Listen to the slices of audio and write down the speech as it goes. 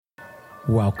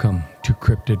Welcome to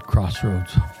Cryptid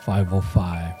Crossroads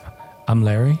 505. I'm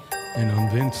Larry. And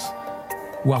I'm Vince,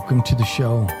 Welcome to the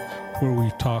show. where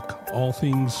we talk all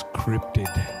things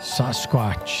cryptid,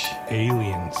 Sasquatch,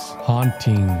 aliens,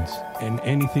 hauntings. and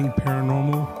anything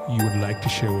paranormal you would like to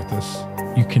share with us.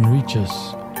 You can reach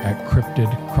us at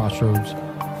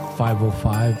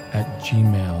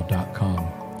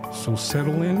cryptidcrossroads505@gmail.com. So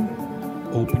settle in,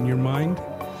 open your mind,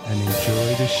 and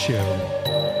enjoy the show.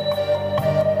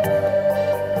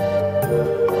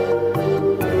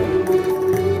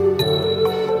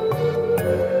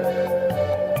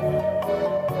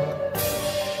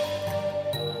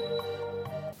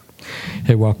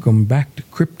 Hey, welcome back to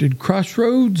Cryptid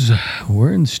Crossroads.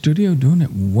 We're in the studio doing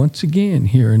it once again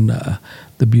here in the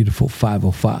beautiful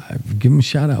 505. Give them a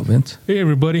shout out, Vince. Hey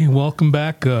everybody, welcome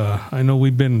back. I know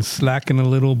we've been slacking a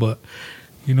little, but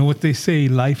you know what they say,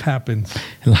 life happens.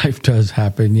 Life does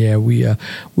happen. Yeah, we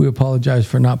apologize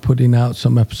for not putting out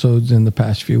some episodes in the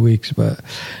past few weeks, but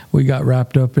we got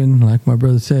wrapped up in, like my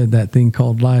brother said, that thing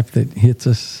called life that hits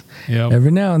us every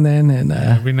now and then. And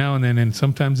every now and then, and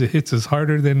sometimes it hits us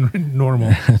harder than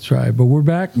normal. That's right. But we're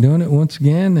back doing it once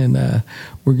again, and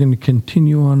we're going to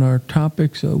continue on our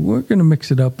topic. So we're going to mix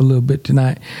it up a little bit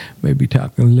tonight. Maybe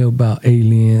talking a little about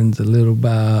aliens, a little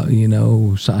about,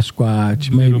 Sasquatch,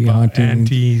 maybe haunting.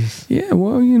 Aunties. Yeah,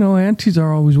 well, aunties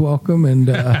are always welcome, and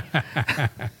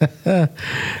but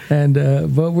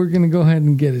we're going to go ahead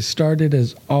and get it started.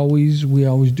 As always, we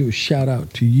always do a shout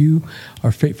out to you,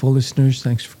 our faithful listeners.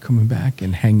 Thanks for coming back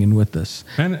and hanging with us.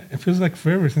 Man, it feels like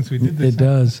forever since we did this. It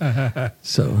does.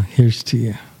 So here's to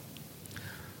you.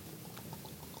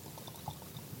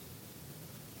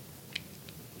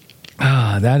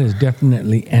 That is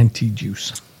definitely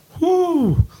anti-juice.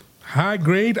 Woo! High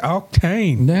grade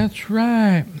octane. That's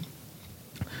right.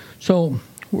 So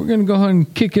we're going to go ahead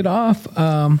and kick it off.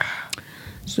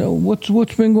 So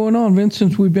what's been going on, Vince,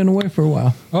 since we've been away for a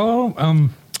while?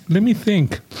 Let me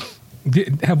think.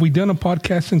 Have we done a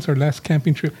podcast since our last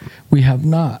camping trip? We have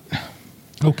not.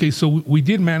 Okay, so we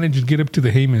did manage to get up to the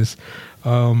Jemez.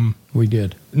 We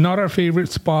did. Not our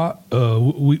favorite spot.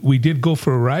 We did go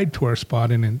for a ride to our spot,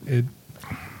 and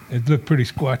it looked pretty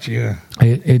squatchy. Yeah.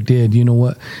 It did. You know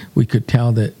what? We could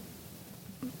tell that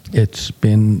it's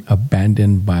been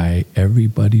abandoned by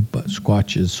everybody but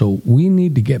squatches. So we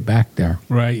need to get back there.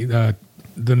 Right.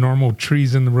 The normal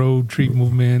trees in the road, tree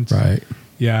movements. Right.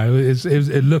 Yeah,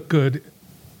 it looked good.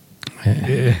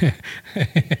 It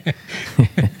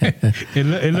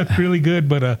looked really good,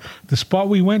 but the spot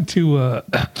we went to,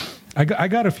 I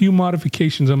got a few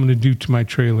modifications I'm going to do to my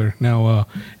trailer. Now,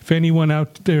 if anyone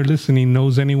out there listening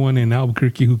knows anyone in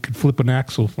Albuquerque who could flip an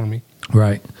axle for me.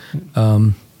 Right.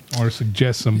 Or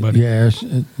suggest somebody. Yeah,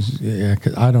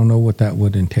 because I don't know what that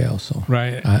would entail. So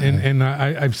right,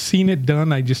 I've seen it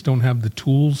done. I just don't have the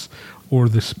tools or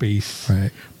the space.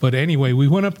 Right. But anyway, we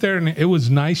went up there, and it was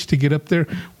nice to get up there.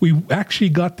 We actually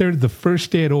got there the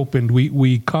first day it opened.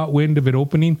 We caught wind of it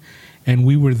opening, and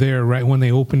we were there right when they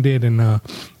opened it. And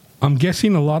I'm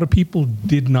guessing a lot of people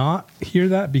did not hear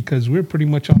that because we're pretty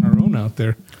much on our own out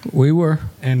there. We were.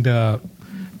 And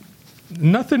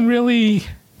nothing really...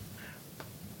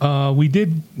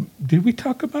 Did we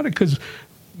talk about it? Because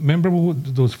remember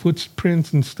those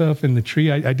footprints and stuff in the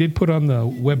tree? I did put on the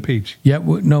webpage. Yeah,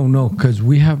 no, because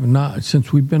we have not,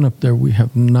 since we've been up there, we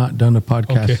have not done a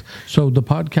podcast. Okay. So the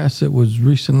podcast that was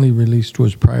recently released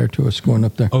was prior to us going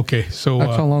up there. Okay, so...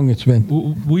 That's how long it's been.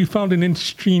 We found an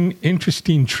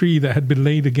interesting tree that had been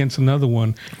laid against another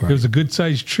one. Right. It was a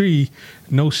good-sized tree,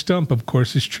 no stump, of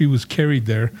course. This tree was carried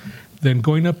there. Then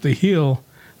going up the hill...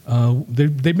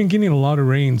 they've been getting a lot of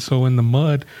rain, so in the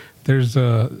mud, there's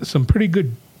some pretty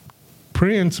good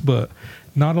prints, but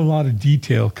not a lot of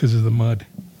detail because of the mud.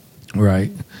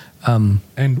 Right. And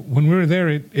when we were there,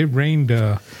 it rained.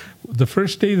 The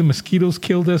first day, the mosquitoes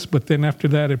killed us, but then after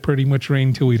that, it pretty much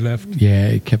rained till we left. Yeah,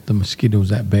 it kept the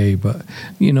mosquitoes at bay, but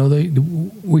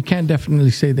we can't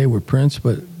definitely say they were prints,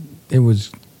 but it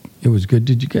was good.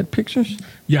 Did you get pictures?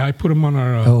 Yeah, I put them on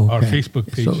our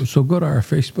Facebook page. So go to our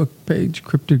Facebook page,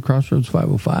 Cryptid Crossroads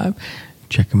 505.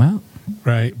 Check them out.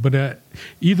 Right. But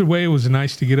either way, it was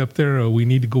nice to get up there. We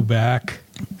need to go back.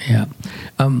 Yeah.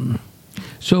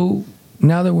 So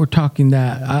now that we're talking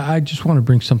that, I just want to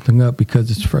bring something up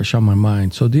because it's fresh on my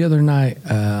mind. So the other night,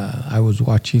 I was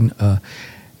watching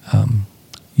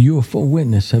UFO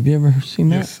Witness. Have you ever seen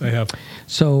that? Yes, I have.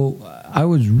 So I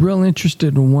was real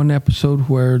interested in one episode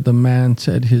where the man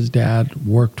said his dad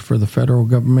worked for the federal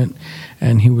government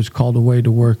and he was called away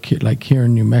to work like here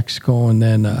in New Mexico and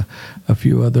then a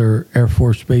few other Air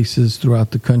Force bases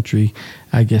throughout the country,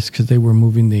 I guess because they were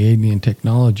moving the alien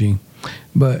technology.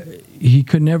 But he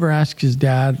could never ask his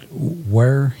dad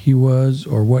where he was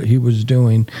or what he was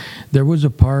doing. There was a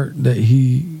part that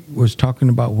he was talking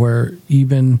about where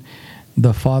even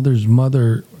the father's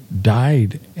mother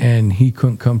died and he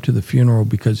couldn't come to the funeral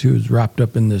because he was wrapped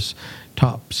up in this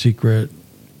top secret,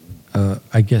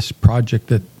 I guess, project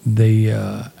that they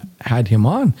had him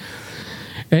on.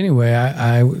 Anyway,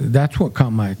 I that's what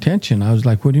caught my attention. I was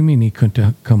like, what do you mean he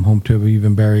couldn't come home to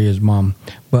even bury his mom?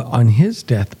 But on his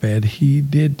deathbed, he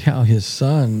did tell his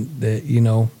son that,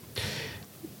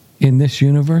 in this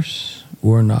universe,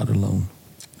 we're not alone.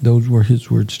 Those were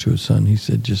his words to his son. He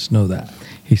said, just know that.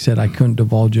 He said, I couldn't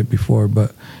divulge it before,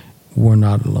 but we're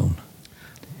not alone.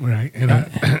 Right. And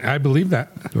I believe that.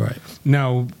 Right.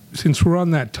 Now, since we're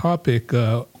on that topic,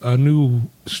 a new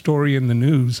story in the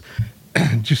news.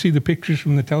 Did you see the pictures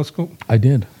from the telescope? I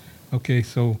did. Okay,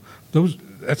 so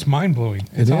that's mind-blowing.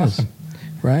 It's awesome.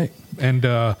 Right. And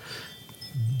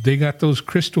they got those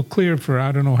crystal clear for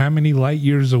I don't know how many light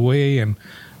years away,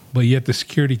 but yet the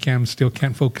security cam still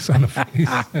can't focus on the face.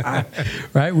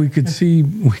 Right? We could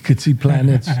see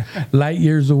planets light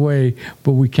years away,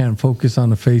 but we can't focus on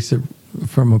the face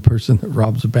from a person that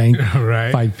robs a bank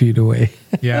right. 5 feet away.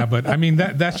 Yeah, but I mean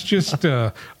that's just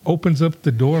opens up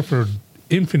the door for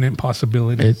infinite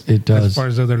possibilities. It does. As far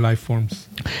as other life forms.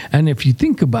 And if you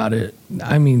think about it,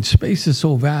 I mean, space is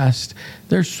so vast.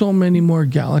 There's so many more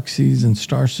galaxies and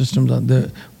star systems out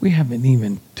there we haven't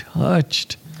even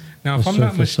touched. Now, if I'm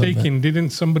not mistaken, didn't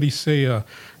somebody say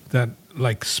that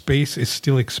like space is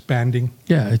still expanding?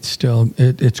 Yeah,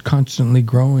 it's constantly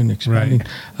growing, expanding.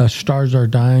 Right. Stars are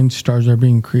dying, stars are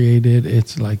being created.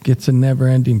 It's a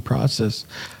never-ending process.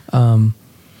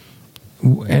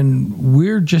 And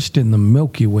we're just in the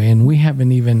Milky Way, and we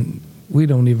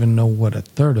don't even know what a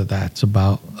third of that's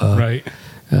about. Right.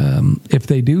 If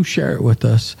they do, share it with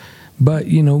us. But,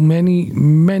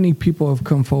 many people have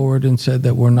come forward and said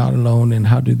that we're not alone. And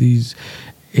how do these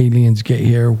aliens get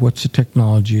here? What's the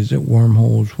technology? Is it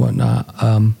wormholes, whatnot?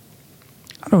 I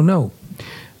don't know.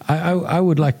 I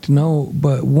would like to know.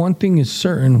 But one thing is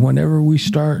certain. Whenever we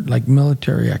start like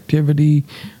military activity,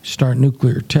 start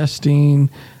nuclear testing,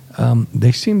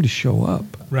 they seem to show up.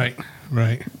 Right.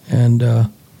 And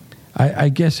I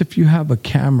guess if you have a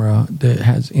camera that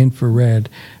has infrared,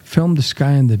 film the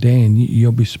sky in the day and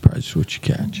you'll be surprised what you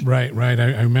catch. Right.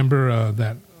 I remember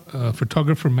that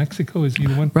photographer from Mexico, is he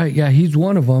the one? Right, yeah, he's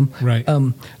one of them. Right.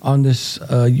 On this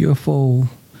UFO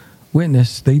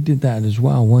Witness, they did that as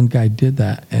well. One guy did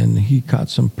that, and he caught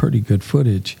some pretty good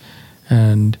footage.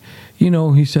 And,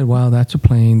 he said, wow, that's a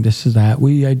plane, this is that.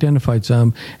 We identified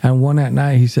some, and one at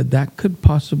night, he said, that could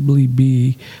possibly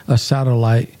be a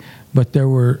satellite. But there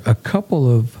were a couple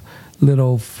of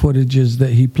little footages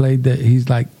that he played that he's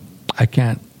like,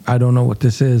 I don't know what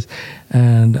this is.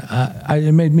 And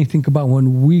it made me think about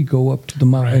when we go up to the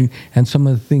mountain and some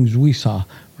of the things we saw.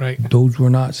 Right. Those were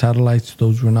not satellites.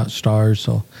 Those were not stars.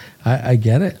 So I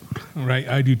get it. Right.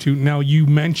 I do too. Now, you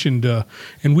mentioned,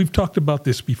 and we've talked about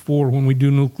this before when we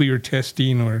do nuclear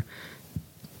testing or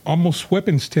almost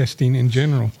weapons testing in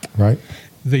general. Right.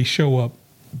 They show up.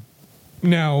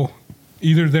 Now,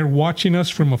 either they're watching us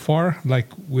from afar, like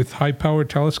with high-powered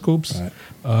telescopes.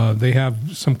 Right. They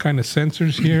have some kind of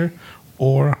sensors here,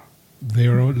 or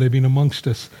they're living amongst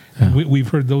us. Yeah. We've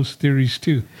heard those theories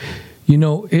too.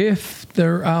 If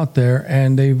they're out there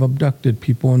and they've abducted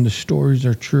people and the stories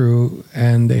are true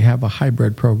and they have a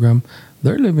hybrid program,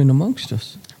 they're living amongst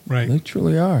us. Right. They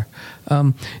truly are.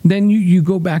 Then you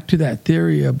go back to that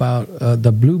theory about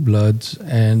the blue bloods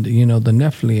and, the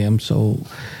Nephilim. So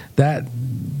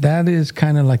that is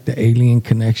kind of like the alien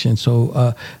connection.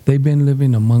 So they've been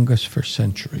living among us for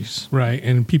centuries. Right.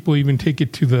 And people even take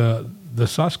it to the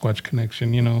Sasquatch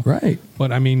connection, Right.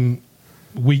 But I mean,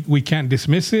 we can't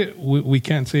dismiss it. We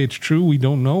can't say it's true. We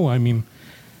don't know. I mean,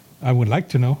 I would like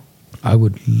to know. I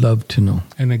would love to know.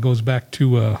 And it goes back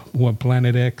to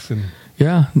Planet X and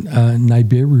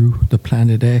Nibiru, the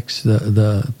Planet X,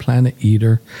 the Planet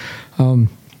Eater.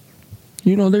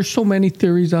 There's so many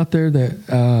theories out there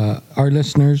that our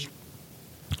listeners,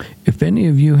 if any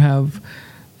of you have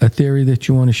a theory that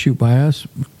you want to shoot by us,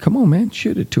 come on, man,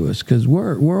 shoot it to us because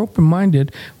we're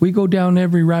open-minded. We go down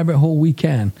every rabbit hole we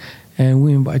can, and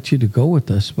we invite you to go with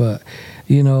us. But,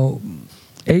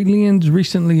 aliens,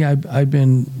 recently I've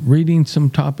been reading some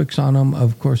topics on them.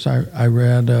 Of course, I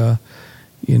read, a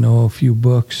few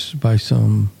books by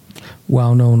some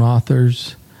well-known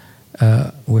authors.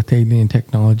 with alien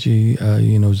technology,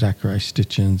 Zachariah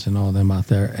Stitchens and all them out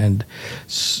there. And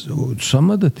so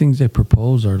some of the things they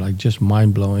propose are like just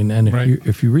mind blowing. And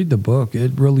if you read the book,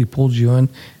 it really pulls you in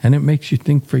and it makes you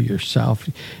think for yourself.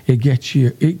 It gets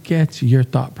your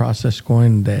thought process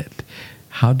going that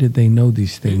how did they know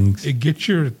these things? It gets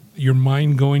your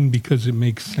mind going because it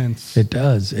makes sense. It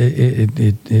does.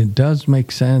 It does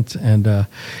make sense. And,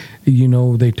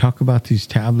 they talk about these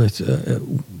tablets,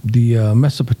 the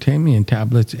Mesopotamian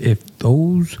tablets. If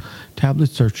those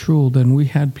tablets are true, then we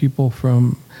had people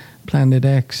from Planet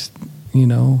X,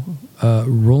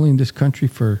 ruling this country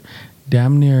for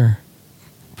damn near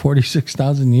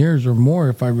 46,000 years or more,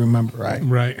 if I remember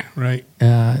right. Right.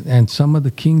 And some of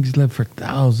the kings lived for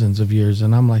thousands of years.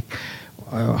 And I'm like,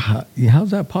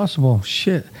 how's that possible?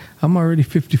 Shit, I'm already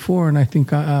 54, and I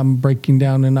think I'm breaking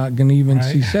down and not going to even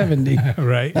see 70.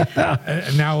 Right.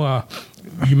 Now,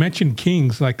 you mentioned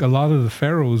kings. Like a lot of the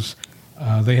pharaohs,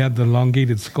 they had the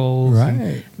elongated skulls. Right.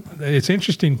 And it's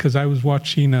interesting because I was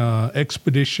watching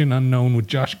Expedition Unknown with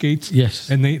Josh Gates. Yes.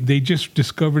 And they just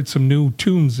discovered some new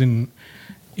tombs in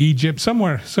Egypt,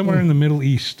 somewhere in the Middle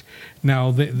East.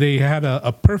 Now, they had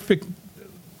a perfect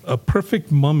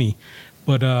mummy.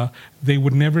 But they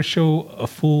would never show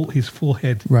his full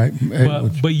head. Right.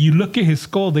 But you look at his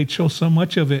skull, they'd show so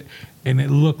much of it, and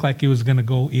it looked like it was going to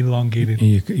go elongated.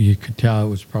 You could tell it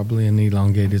was probably an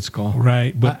elongated skull.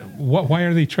 Right. But why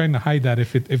are they trying to hide that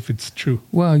if it's true?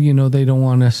 Well, they don't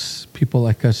want people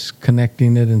like us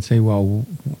connecting it and say, well,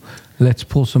 let's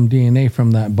pull some DNA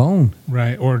from that bone.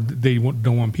 Right. Or they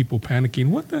don't want people panicking.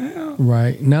 What the hell?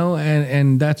 Right. No,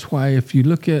 and that's why if you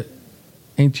look at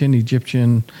ancient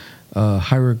Egyptian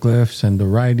hieroglyphs and the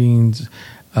writings,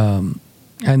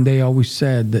 and they always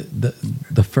said that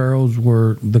the pharaohs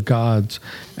were the gods,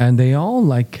 and they all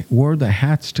wore the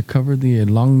hats to cover the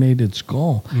elongated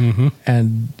skull. Mm-hmm.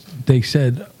 And they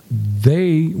said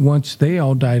once they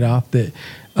all died off, that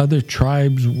other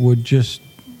tribes would just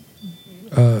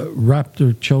wrap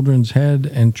their children's head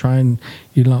and try and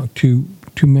to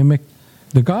mimic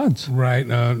the gods. Right.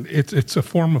 It's a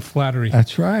form of flattery.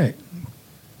 That's right.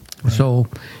 Right. So,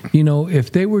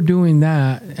 if they were doing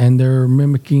that and they're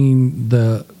mimicking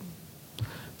the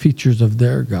features of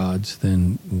their gods,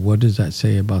 then what does that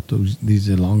say about these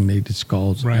elongated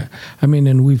skulls? Right. I mean,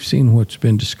 and we've seen what's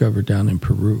been discovered down in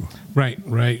Peru. Right.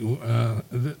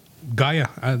 Gaia,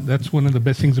 that's one of the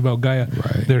best things about Gaia.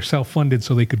 Right. They're self-funded,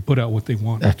 so they could put out what they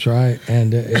want. That's right.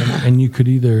 And you could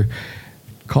either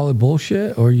call it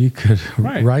bullshit or you could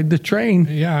ride the train.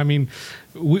 Yeah, I mean,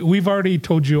 we've already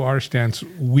told you our stance.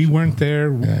 We weren't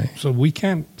there, so we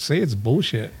can't say it's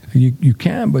bullshit. You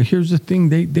can, but here's the thing.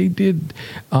 They did,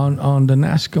 on the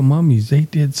Nazca mummies, they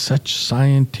did such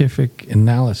scientific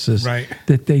analysis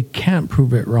that they can't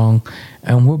prove it wrong.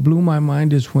 And what blew my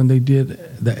mind is when they did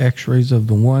the x-rays of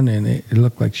the one, and it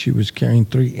looked like she was carrying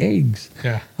 3 eggs.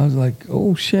 Yeah. I was like,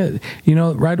 oh, shit.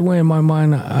 Right away in my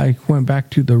mind, I went back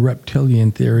to the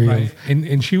reptilian theory. Right.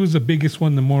 And she was the biggest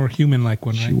one, the more human-like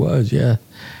one, right? She was, yeah.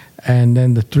 And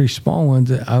then the 3 small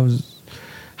ones,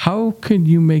 how can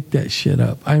you make that shit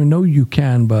up? I know you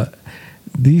can, but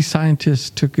these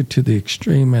scientists took it to the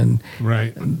extreme, and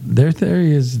their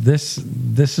theory is this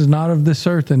is not of this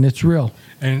earth, and it's real.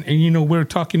 And we're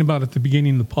talking about at the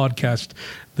beginning of the podcast,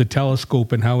 the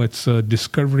telescope and how it's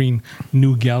discovering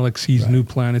new galaxies, new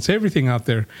planets, everything out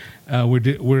there.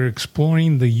 We're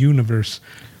exploring the universe,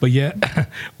 but yet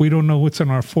we don't know what's in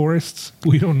our forests.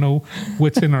 We don't know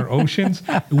what's in our oceans.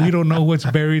 We don't know what's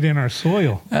buried in our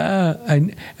soil.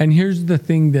 And here's the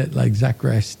thing that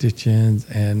Zachariah Stitchens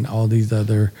and all these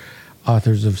other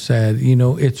authors have said,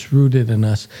 it's rooted in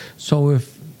us. So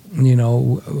if,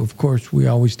 of course, we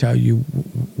always tell you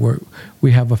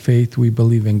we have a faith, we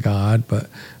believe in God, but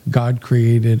God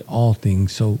created all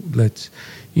things. So let's,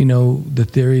 the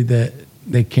theory that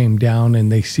they came down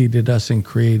and they seeded us and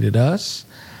created us.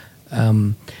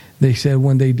 They said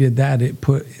when they did that, it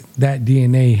put that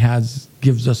DNA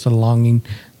gives us a longing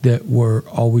that we're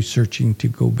always searching to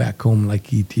go back home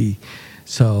like E.T.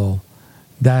 So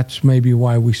that's maybe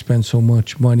why we spend so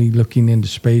much money looking into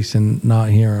space and not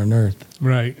here on Earth.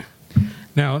 Right.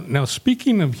 Now,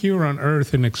 speaking of here on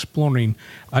Earth and exploring,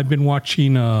 I've been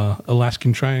watching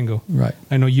Alaskan Triangle. Right.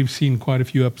 I know you've seen quite a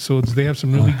few episodes. They have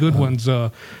some really good ones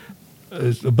about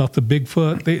the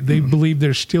Bigfoot. They believe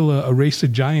there's still a race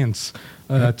of giants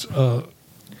that's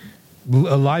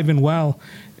alive and well,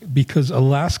 because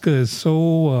Alaska is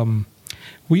so...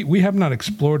 we have not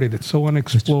explored it. It's so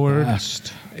unexplored. It's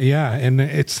vast. Yeah, and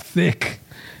it's thick.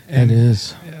 And, it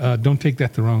is. Don't take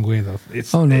that the wrong way, though.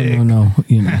 It's no. You know,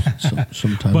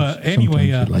 sometimes. But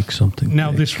anyway, sometimes you like something. Now,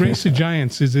 big. this race of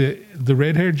giants, is it the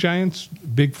red-haired giants,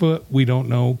 Bigfoot? We don't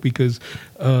know because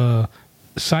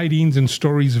sightings and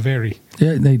stories vary.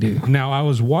 Yeah, they do. Now, I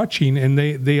was watching, and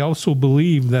they also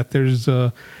believe that there's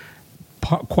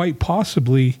quite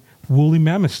possibly woolly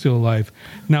mammoths still alive.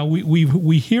 Now,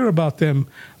 we hear about them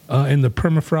in the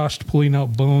permafrost pulling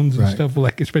out bones and stuff,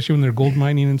 like especially when they're gold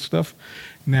mining and stuff.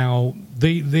 Now,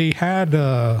 they had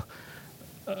a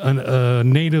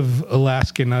native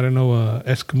Alaskan, I don't know,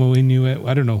 Eskimo, Inuit,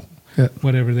 I don't know,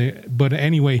 whatever they. But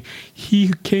anyway,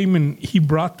 he came and he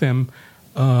brought them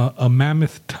a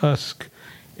mammoth tusk,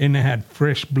 and it had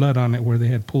fresh blood on it where they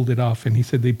had pulled it off, and he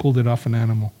said they pulled it off an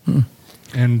animal.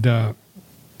 And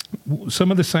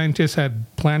some of the scientists had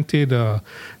planted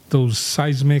those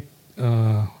seismic.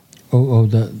 What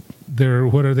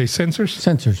are they?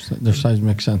 Sensors. They're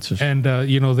seismic sensors. And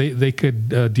they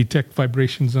could detect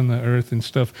vibrations on the earth and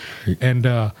stuff. And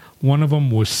one of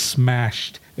them was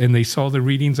smashed, and they saw the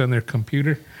readings on their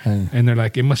computer, and they're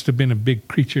like, it must have been a big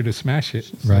creature to smash it.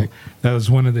 So that was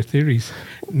one of the theories.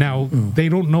 Now they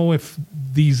don't know if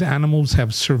these animals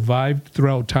have survived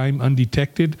throughout time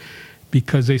undetected,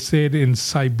 because they said in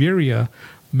Siberia,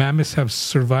 mammoths have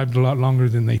survived a lot longer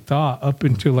than they thought, up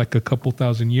until like a couple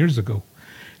thousand years ago.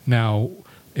 Now,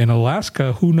 in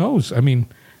Alaska, who knows? I mean,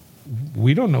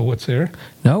 we don't know what's there.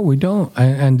 No, we don't.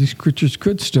 And these creatures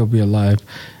could still be alive.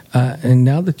 And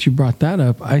now that you brought that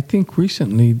up, I think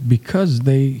recently, because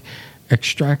they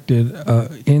extracted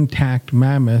intact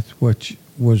mammoth, which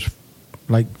was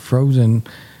like frozen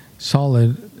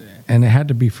solid, and it had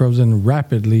to be frozen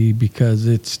rapidly because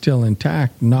it's still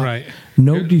intact. No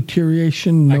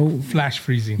deterioration, like flash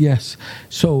freezing. Yes.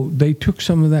 So they took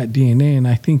some of that DNA, and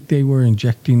I think they were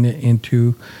injecting it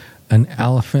into an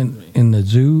elephant in the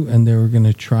zoo, and they were going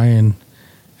to try and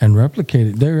replicate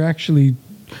it. They're actually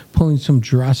pulling some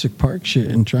Jurassic Park shit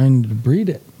and trying to breed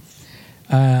it.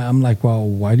 I'm like, well,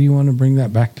 why do you want to bring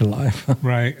that back to life?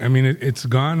 Right. I mean, it's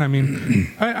gone. I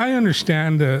mean, I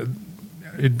understand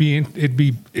it'd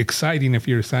be exciting if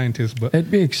you're a scientist, but it'd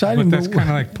be exciting. But that's kind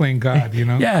of like playing God, you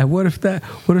know? Yeah. What if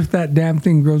that damn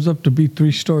thing grows up to be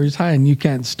 3 stories high and you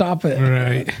can't stop it?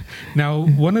 Right. Now,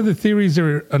 one of the theories,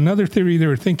 another theory they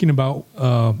were thinking about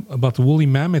the woolly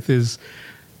mammoth is,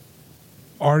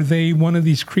 are they one of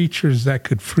these creatures that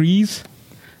could freeze?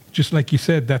 Just like you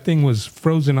said, that thing was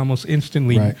frozen almost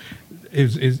instantly,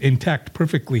 is intact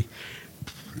perfectly.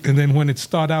 And then when it's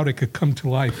thawed out, it could come to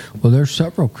life. Well, there's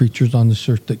several creatures on this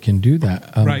earth that can do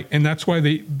that. Right. And that's why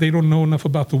they don't know enough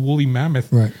about the woolly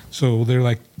mammoth. Right. So they're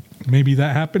like, maybe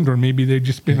that happened, or maybe they've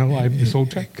just been alive this whole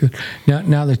time.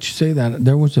 Now that you say that,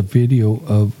 there was a video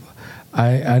of,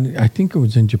 I think it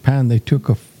was in Japan, they took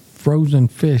a frozen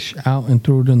fish out and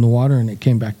threw it in the water, and it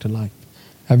came back to life.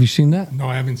 Have you seen that? No,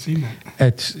 I haven't seen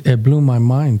that. It blew my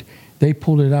mind. They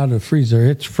pulled it out of the freezer.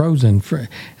 It's frozen,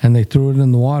 and they threw it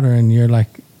in the water, and you're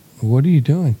like, what are you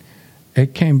doing?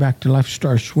 It came back to life,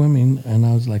 started swimming, and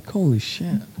I was like, holy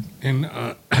shit. And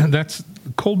that's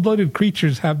cold-blooded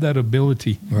creatures have that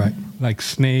ability. Right. Like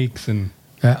snakes and...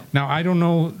 Yeah. Now, I don't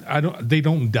know. They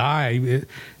don't die.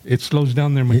 It slows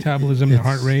down their metabolism, their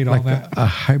heart rate, all like that. A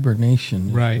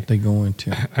hibernation, right? That they go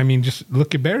into. I mean, just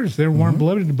look at bears. They're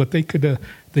warm-blooded, but they could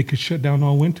shut down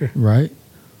all winter. Right.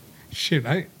 Shit,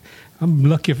 I'm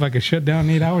lucky if I could shut down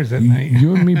 8 hours at night.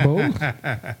 You and me both.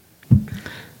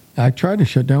 I try to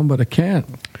shut down, but I can't.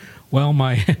 Well,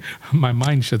 my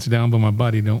mind shuts down, but my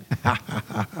body don't.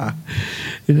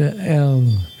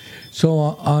 So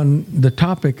on the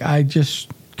topic, I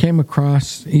just came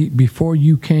across, before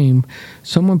you came,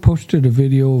 someone posted a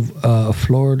video of a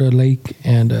Florida lake,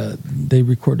 and they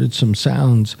recorded some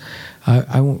sounds.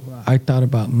 I thought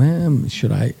about, man,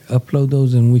 should I upload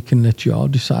those and we can let you all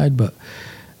decide? But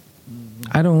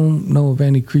I don't know of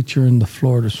any creature in the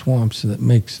Florida swamps that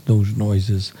makes those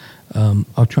noises.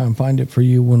 I'll try and find it for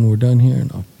you when we're done here,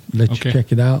 and I'll let you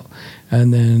check it out.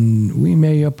 And then we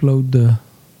may upload the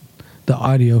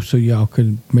audio so y'all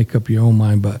could make up your own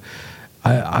mind. But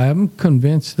I'm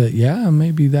convinced that,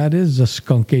 maybe that is a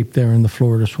skunk ape there in the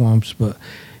Florida swamps. But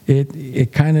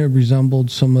it kind of resembled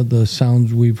some of the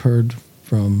sounds we've heard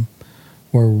from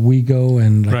where we go,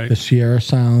 and like the Sierra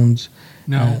sounds.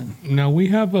 Now we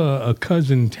have a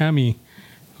cousin, Tammy,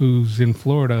 who's in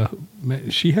Florida.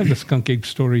 She has a skunk ape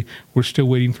story. We're still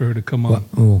waiting for her to come on.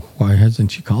 Why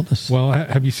hasn't she called us? Well,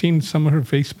 have you seen some of her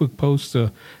Facebook posts?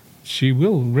 She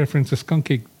will reference a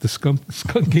skunk ape. The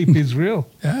skunk ape is real.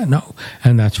 Yeah, no,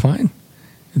 and that's fine.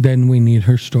 Then we need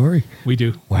her story. We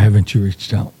do. Why haven't you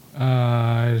reached out?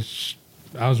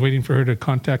 I was waiting for her to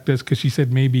contact us because she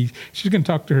said maybe she's going to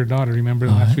talk to her daughter. Remember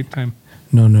last week time?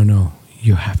 No.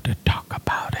 You have to talk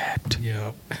about it.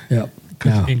 Yep.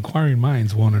 Now, inquiring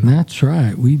minds want to know. That's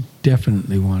right. We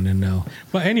definitely want to know.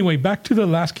 But anyway, back to the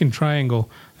Alaskan Triangle.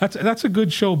 That's a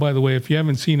good show, by the way, if you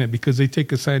haven't seen it, because they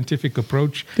take a scientific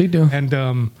approach. They do.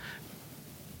 And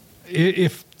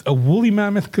if a woolly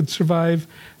mammoth could survive,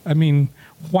 I mean,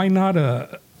 why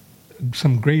not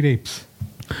some great apes?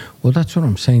 Well, that's what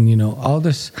I'm saying. You know, all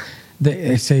this,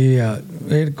 they say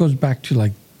it goes back to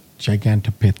like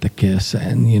Gigantopithecus,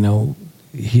 and you know,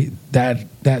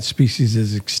 that species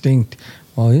is extinct.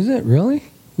 Well, is it really?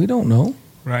 We don't know.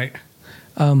 Right.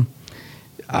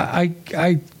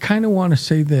 I kind of want to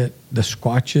say that the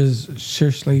Squatches,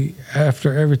 seriously,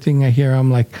 after everything I hear, I'm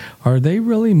like, are they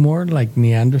really more like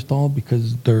Neanderthal?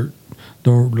 Because they're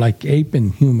like ape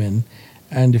and human.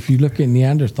 And if you look at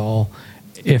Neanderthal,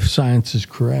 if science is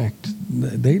correct,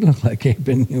 they look like ape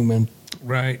and human.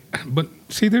 Right. But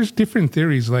see, there's different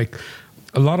theories. Like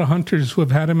a lot of hunters who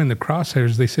have had them in the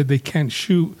crosshairs, they said they can't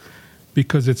shoot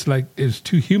because it's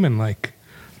too human-like.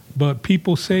 But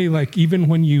people say, like, even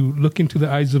when you look into the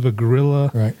eyes of a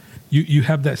gorilla, right, you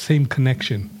have that same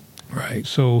connection. Right.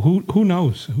 So who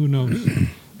knows? Who knows?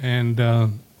 And I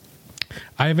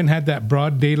haven't had that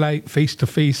broad daylight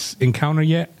face-to-face encounter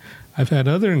yet. I've had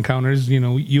other encounters. You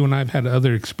know, you and I have had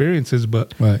other experiences,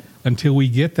 but until we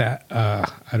get that, I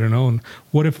don't know. And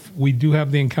what if we do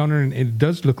have the encounter and it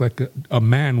does look like a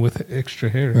man with extra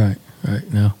hair?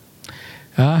 Right. No.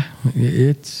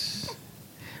 It's...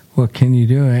 What can you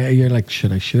do? You're like,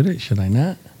 should I shoot it? Should I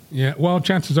not? Yeah, well,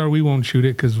 chances are we won't shoot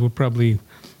it because we'll probably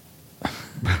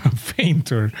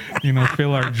faint or,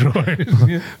 fill our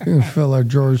drawers. Fill our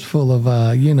drawers full of,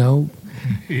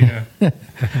 Yeah.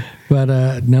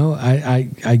 But, no,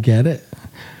 I get it.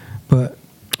 But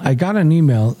I got an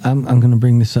email. I'm going to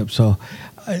bring this up. So,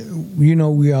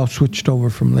 we all switched over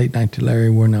from Late Night to Larry.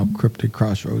 We're now Cryptid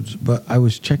Crossroads. But I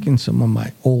was checking some of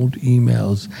my old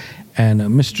emails. And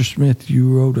Mr. Smith,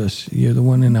 you wrote us. You're the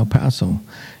one in El Paso.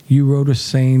 You wrote us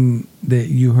saying that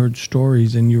you heard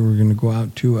stories and you were going to go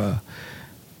out to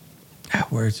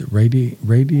where is it?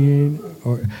 Radiate?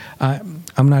 Or I'm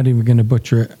not even going to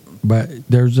butcher it, but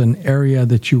there's an area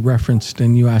that you referenced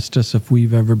and you asked us if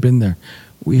we've ever been there.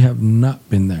 We have not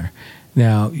been there.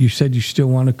 Now, you said you still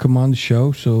want to come on the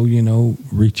show, so,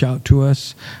 reach out to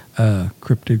us,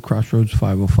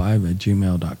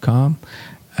 cryptidcrossroads505@gmail.com.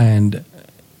 And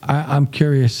I'm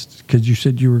curious because you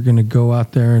said you were going to go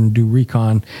out there and do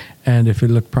recon, and if it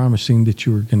looked promising that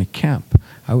you were going to camp,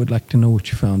 I would like to know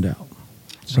what you found out.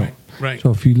 So, right. So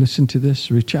if you listen to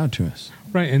this, reach out to us.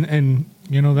 Right, and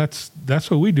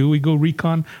that's what we do. We go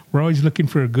recon. We're always looking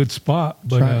for a good spot,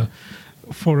 but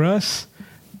for us,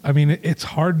 I mean, it's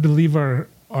hard to leave our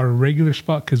regular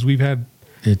spot because we've had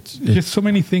just so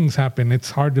many things happen.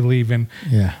 It's hard to leave, and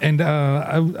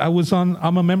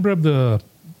I'm a member of the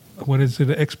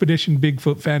Expedition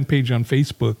Bigfoot fan page on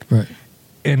Facebook. Right.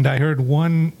 And I heard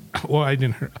I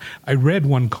read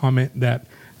one comment that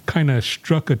kind of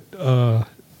struck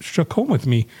home with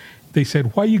me. They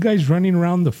said, "Why are you guys running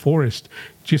around the forest?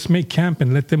 Just make camp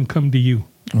and let them come to you."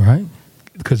 All right.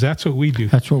 Because that's what we do.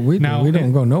 That's what we do. We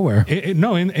don't go nowhere.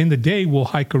 In the day, we'll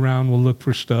hike around, we'll look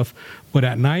for stuff. But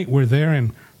at night, we're there,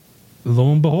 and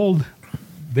lo and behold,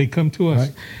 they come to us.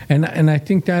 Right. And I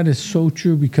think that is so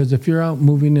true because if you're out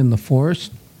moving in the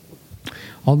forest,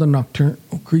 all the nocturnal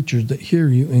creatures that hear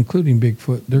you, including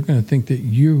Bigfoot, they're going to think that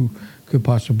you could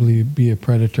possibly be a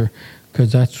predator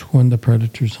because that's when the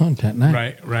predators hunt at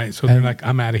night. Right. So they're like,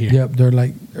 I'm out of here. Yep. They're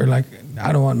like,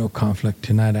 I don't want no conflict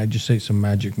tonight. I just ate some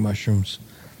magic mushrooms.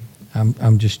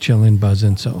 I'm just chilling,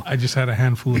 buzzing. So I just had a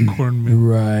handful of cornmeal.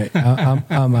 Right.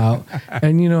 I'm out.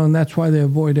 And, and that's why they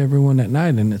avoid everyone at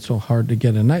night. And it's so hard to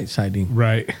get a night sighting.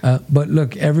 Right. But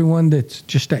look, everyone that's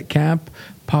just at camp,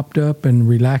 popped up and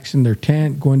relaxed in their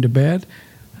tent, going to bed,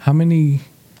 how many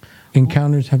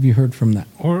encounters have you heard from that?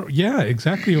 Or, yeah,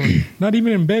 exactly. Or not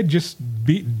even in bed, just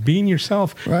being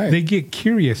yourself. Right. They get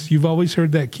curious. You've always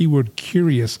heard that keyword,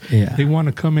 curious. Yeah. They want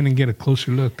to come in and get a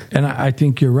closer look. And I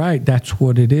think you're right. That's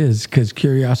what it is because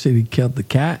curiosity killed the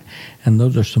cat. And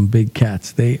those are some big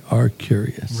cats. They are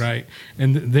curious. Right.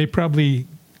 And they probably...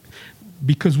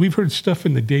 Because we've heard stuff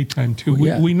in the daytime, too.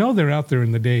 We know they're out there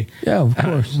in the day. Yeah, of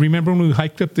course. Remember when we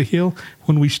hiked up the hill?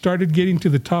 When we started getting to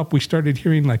the top, we started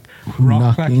hearing, like,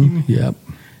 rock knocking. cracking. Yep.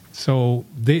 So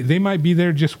they might be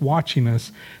there just watching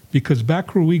us because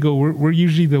back where we go, we're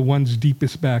usually the ones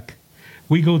deepest back.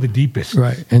 We go the deepest.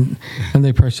 Right. And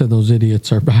they probably said those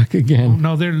idiots are back again.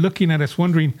 No, they're looking at us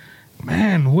wondering,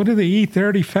 man, what do they eat? They're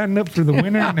already fattened up for the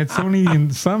winter, and it's only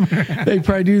in summer. They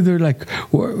probably do. They're like,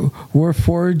 we're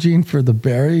foraging for the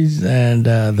berries and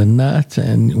the nuts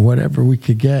and whatever we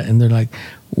could get. And they're like,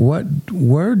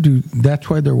 that's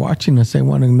why they're watching us. They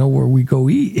want to know where we go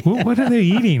eat. What are they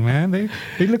eating, man?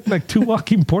 They look like 2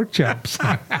 walking pork chops.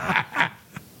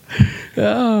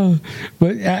 Oh,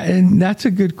 but and that's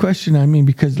a good question. I mean,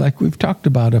 because like we've talked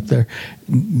about up there,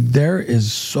 there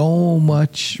is so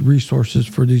much resources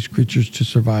for these creatures to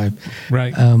survive.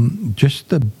 Right. Just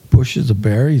the bushes of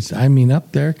berries. I mean,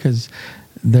 up there, because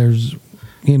there's,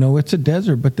 it's a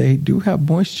desert, but they do have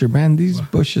moisture, man. These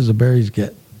bushes of berries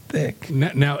get thick.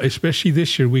 Now, especially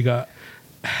this year, we got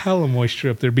hella moisture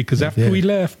up there because after we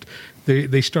left,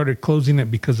 they started closing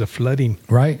it because of flooding.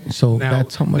 Right. So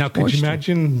that's how much Now, could moisture. you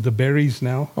imagine the berries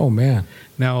now? Oh, man.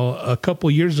 Now, a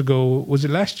couple years ago, was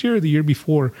it last year or the year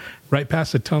before, right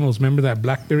past the tunnels, remember that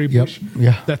blackberry bush?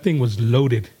 Yeah. That thing was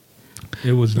loaded.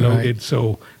 It was loaded. Right.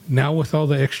 So now with all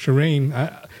the extra rain,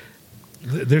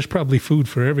 there's probably food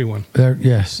for everyone.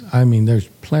 Yes. I mean, there's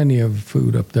plenty of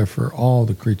food up there for all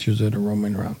the creatures that are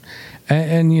roaming around.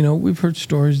 And we've heard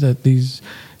stories that these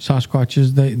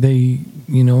Sasquatches,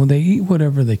 they eat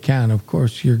whatever they can. Of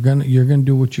course, you're gonna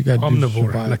do what you got to do to Omnivore,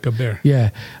 survive. like a bear. Yeah,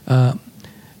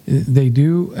 they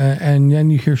do. And then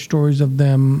you hear stories of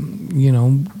them,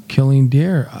 killing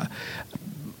deer.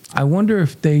 I wonder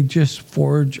if they just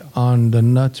forage on the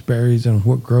nuts, berries, and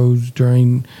what grows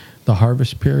during the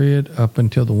harvest period up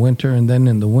until the winter, and then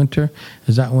in the winter,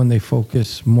 is that when they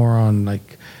focus more on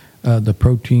like the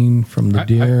protein from the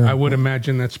deer? I would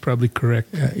imagine that's probably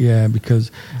correct. Yeah, because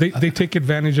They take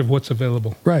advantage of what's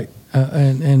available. right,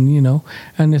 and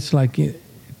and it's like,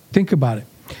 think about it.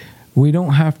 We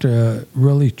don't have to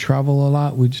really travel a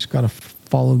lot. We just got to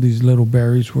follow these little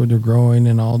berries where they're growing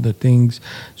and all the things.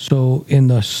 So in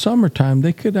the summertime,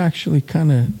 they could actually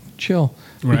kind of chill.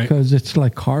 Right. Because it's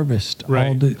like harvest.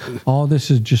 Right. All this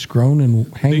is just grown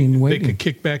and hanging, They waiting. could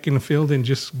kick back in the field and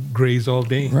just graze all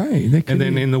day. Right. They could And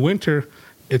then eat. in the winter,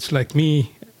 it's like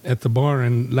me at the bar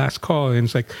and last call, and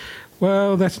it's like,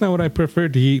 well, that's not what I prefer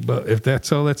to eat, but if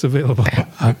that's all that's available.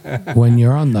 When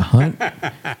you're on the hunt,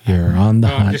 you're on the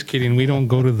No, hunt. I'm just kidding. We don't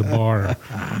go to the bar.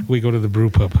 We go to the brew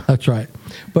pub. That's right.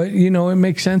 But, it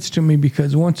makes sense to me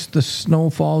because once the snow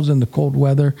falls and the cold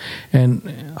weather and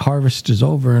harvest is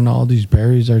over and all these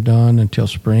berries are done until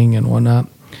spring and whatnot,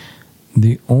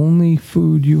 the only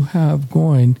food you have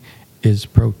going is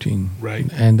protein. Right.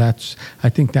 And I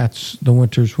think that's the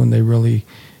winters when they really,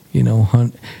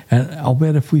 hunt. And I'll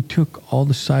bet if we took all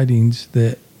the sightings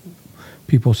that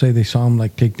people say they saw them,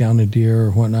 like take down a deer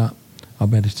or whatnot, I'll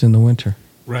bet it's in the winter.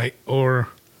 Right. Or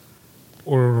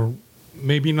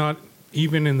maybe not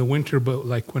even in the winter, but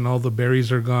like when all the berries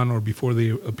are gone or before they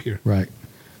appear. Right.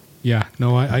 Yeah,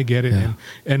 no, I get it. Yeah.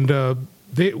 And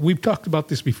we've talked about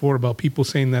this before about people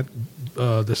saying that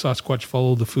the Sasquatch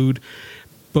follow the food.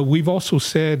 But we've also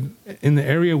said in the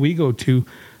area we go to,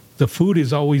 the food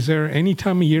is always there. Any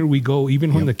time of year we go,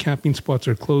 even when the camping spots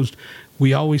are closed,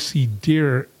 we always see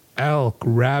deer, elk,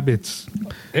 rabbits,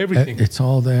 everything. It's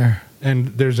all there. And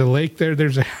there's a lake there.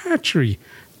 There's a hatchery.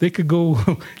 They could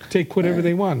go take whatever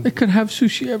they want. They could have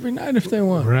sushi every night if they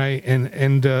want. Right,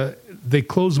 and they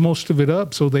close most of it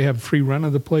up, so they have free run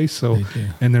of the place. So, They do.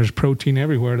 and there's protein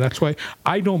everywhere. That's why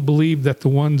I don't believe that the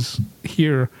ones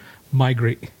here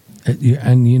migrate.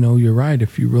 And you're right.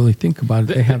 If you really think about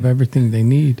it, they have everything they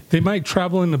need. They might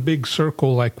travel in a big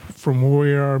circle, like from where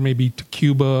we are, maybe to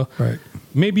Cuba, Right.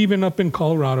 maybe even up in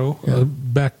Colorado, Yeah.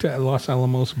 back to Los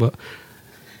Alamos. But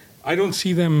I don't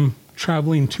see them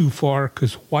traveling too far,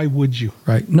 because why would you?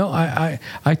 Right. No,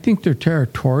 I think they're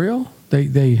territorial.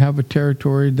 They have a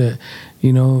territory that,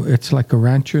 it's like a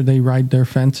rancher. They ride their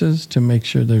fences to make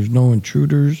sure there's no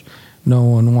intruders,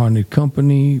 no unwanted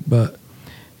company. But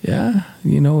yeah,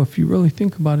 if you really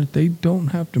think about it, they don't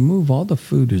have to move. All the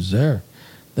food is there.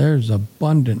 There's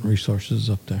abundant resources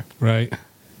up there. Right.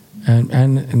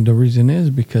 And the reason is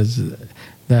because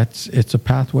it's a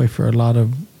pathway for a lot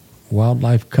of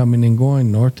wildlife coming and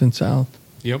going north and south.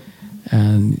 Yep.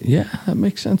 And yeah, that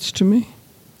makes sense to me.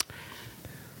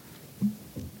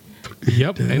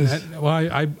 Yep.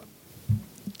 And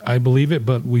I believe it,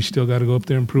 but we still got to go up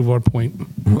there and prove our point.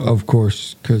 Of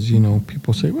course, because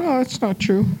people say, "Well, that's not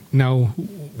true." Now,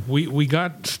 we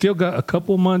still got a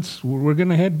couple months. We're going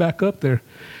to head back up there.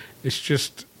 It's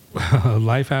just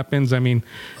life happens. I mean,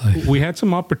 we had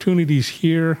some opportunities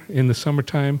here in the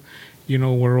summertime.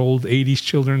 We're old 80s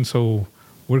children, so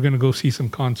we're going to go see some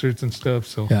concerts and stuff.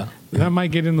 So Yeah. that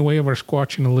might get in the way of our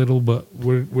squatching a little, but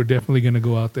we're definitely going to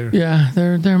go out there. Yeah,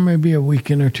 there may be a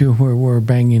weekend or two where we're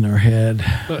banging our head.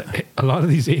 But a lot of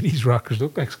these 80s rockers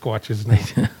look like squatches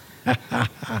now.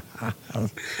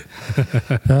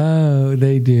 Oh,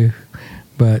 they do.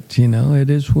 But, it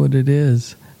is what it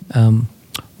is.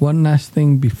 One last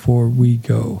thing before we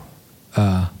go.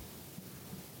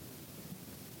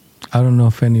 I don't know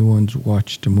if anyone's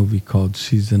watched a movie called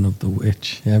Season of the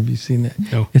Witch. Have you seen it?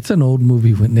 No. It's an old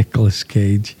movie with Nicolas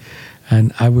Cage.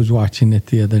 And I was watching it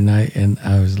the other night, and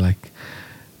I was like,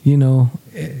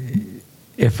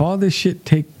 if all this shit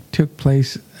took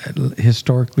place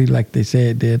historically like they say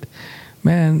it did,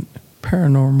 man,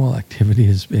 paranormal activity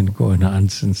has been going on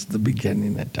since the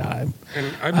beginning of time.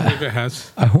 And I believe it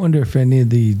has. I wonder if any of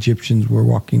the Egyptians were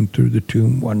walking through the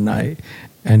tomb one night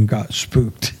and got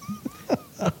spooked.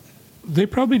 They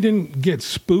probably didn't get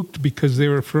spooked because they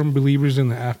were firm believers in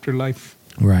the afterlife.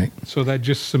 Right. So that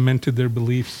just cemented their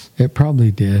beliefs. It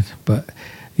probably did. But,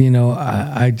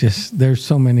 I just, there's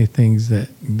so many things that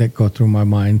go through my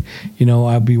mind.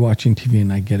 I'll be watching TV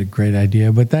and I get a great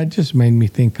idea. But that just made me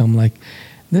think, I'm like,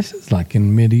 this is like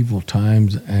in medieval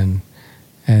times. And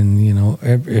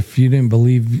if you didn't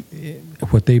believe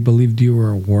what they believed, you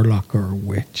were a warlock or a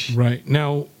witch. Right.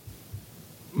 Now,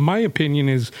 my opinion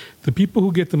is the people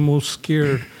who get the most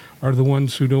scared are the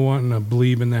ones who don't want to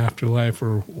believe in the afterlife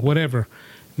or whatever.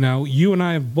 Now, you and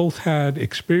I have both had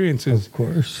experiences. Of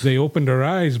course. They opened our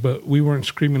eyes, but we weren't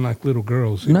screaming like little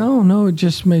girls. No, it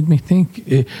just made me think,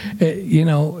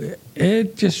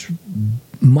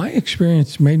 my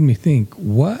experience made me think,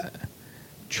 what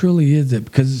truly is it?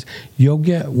 Because you'll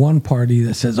get one party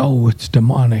that says, oh, it's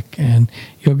demonic. And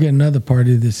you'll get another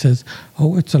party that says,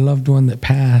 oh, it's a loved one that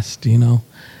passed,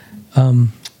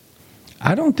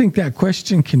 I don't think that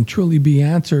question can truly be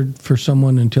answered for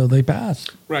someone until they pass.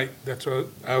 Right. That's what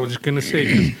I was going to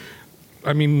say.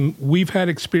 'Cause, we've had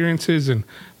experiences and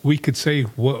we could say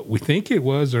what we think it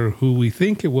was or who we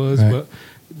think it was. Right. But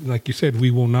like you said, we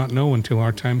will not know until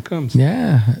our time comes.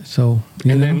 Yeah. So,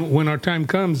 then when our time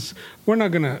comes, we're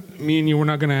not going to, me and you, we're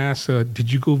not going to ask,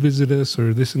 did you go visit us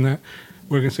or this and that?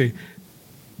 We're going to say,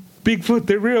 Bigfoot,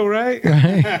 they're real, right?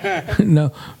 Right.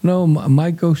 No,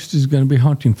 my ghost is going to be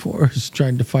haunting for us,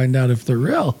 trying to find out if they're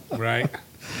real. Right.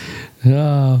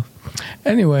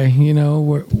 Anyway,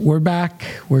 we're back.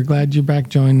 We're glad you're back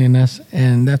joining us,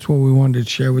 and that's what we wanted to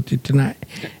share with you tonight.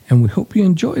 And we hope you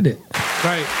enjoyed it.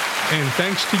 Right. And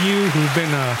thanks to you who've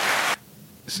been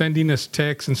sending us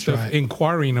texts and stuff, right.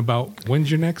 Inquiring about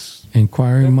when's your next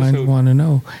Inquiring minds episode. want to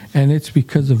know. And it's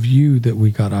because of you that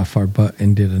we got off our butt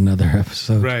and did another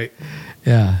episode. Right.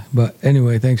 Yeah. But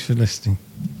anyway, thanks for listening.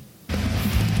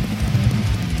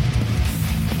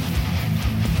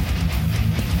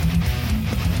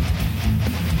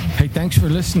 Hey, thanks for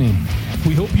listening.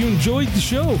 We hope you enjoyed the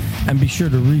show. And be sure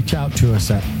to reach out to us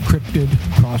at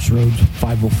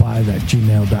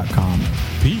cryptidcrossroads505@gmail.com.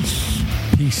 Peace.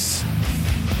 Peace.